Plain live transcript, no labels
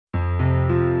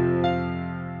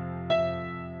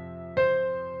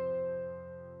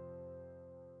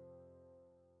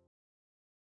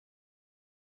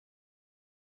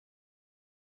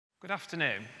Good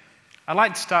afternoon. I'd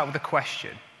like to start with a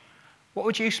question. What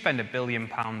would you spend £1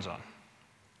 billion on?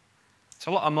 It's a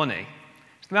lot of money.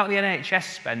 It's the amount the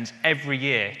NHS spends every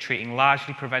year treating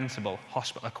largely preventable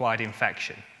hospital-acquired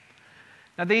infection.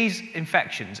 Now, these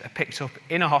infections are picked up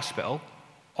in a hospital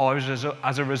or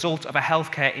as a result of a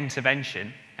healthcare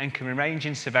intervention and can range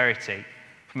in severity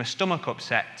from a stomach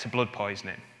upset to blood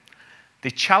poisoning. They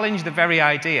challenge the very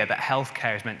idea that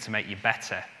healthcare is meant to make you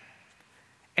better.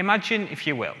 Imagine, if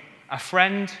you will, a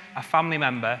friend, a family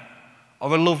member,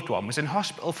 or a loved one was in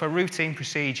hospital for a routine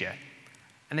procedure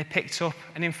and they picked up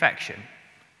an infection.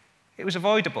 It was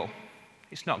avoidable.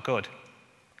 It's not good.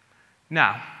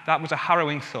 Now, that was a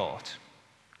harrowing thought.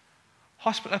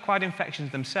 Hospital-acquired infections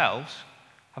themselves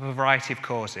have a variety of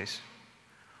causes.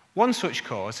 One such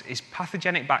cause is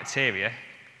pathogenic bacteria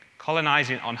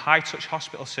colonizing on high-touch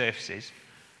hospital surfaces,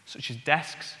 such as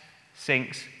desks,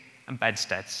 sinks, and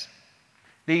bedsteads.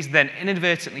 These then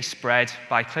inadvertently spread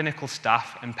by clinical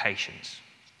staff and patients.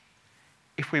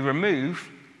 If we remove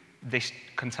this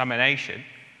contamination,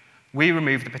 we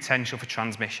remove the potential for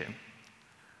transmission.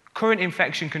 Current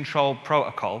infection control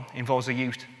protocol involves the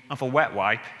use of a wet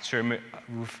wipe to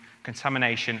remove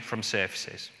contamination from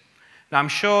surfaces. Now, I'm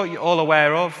sure you're all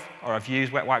aware of or have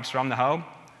used wet wipes around the home,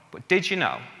 but did you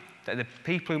know that the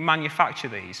people who manufacture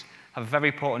these have a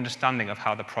very poor understanding of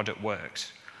how the product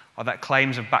works, or that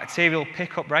claims of bacterial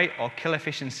pickup rate or kill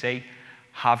efficiency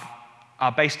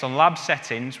are based on lab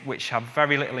settings which have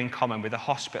very little in common with the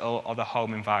hospital or the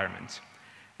home environment.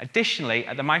 Additionally,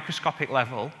 at the microscopic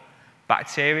level,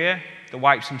 bacteria, the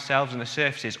wipes themselves and the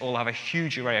surfaces all have a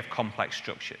huge array of complex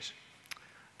structures.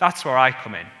 That's where I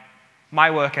come in.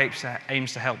 My work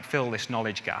aims to help fill this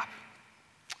knowledge gap.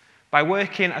 By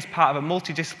working as part of a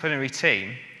multidisciplinary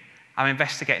team, I'm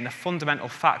investigating the fundamental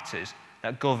factors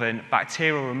that govern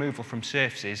bacterial removal from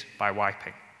surfaces by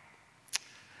wiping.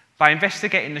 By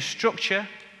investigating the structure,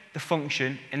 the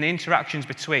function, and the interactions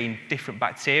between different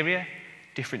bacteria,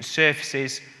 different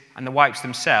surfaces, and the wipes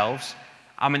themselves,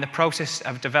 I'm in the process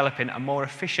of developing a more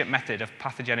efficient method of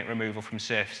pathogenic removal from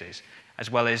surfaces, as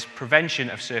well as prevention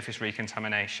of surface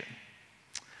recontamination.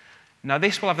 Now,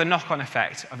 this will have the knock-on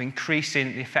effect of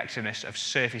increasing the effectiveness of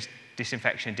surface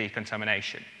disinfection and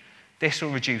decontamination. This will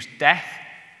reduce death,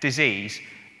 disease,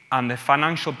 and the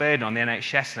financial burden on the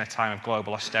NHS in a time of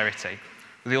global austerity,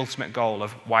 with the ultimate goal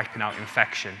of wiping out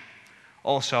infection.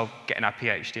 Also, getting our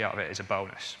PhD out of it is a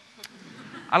bonus.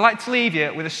 I'd like to leave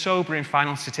you with a sobering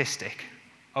final statistic.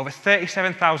 Over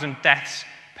 37,000 deaths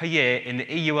per year in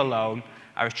the EU alone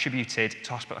are attributed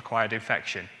to hospital-acquired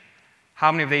infection.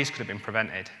 How many of these could have been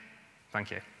prevented?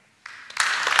 Thank you.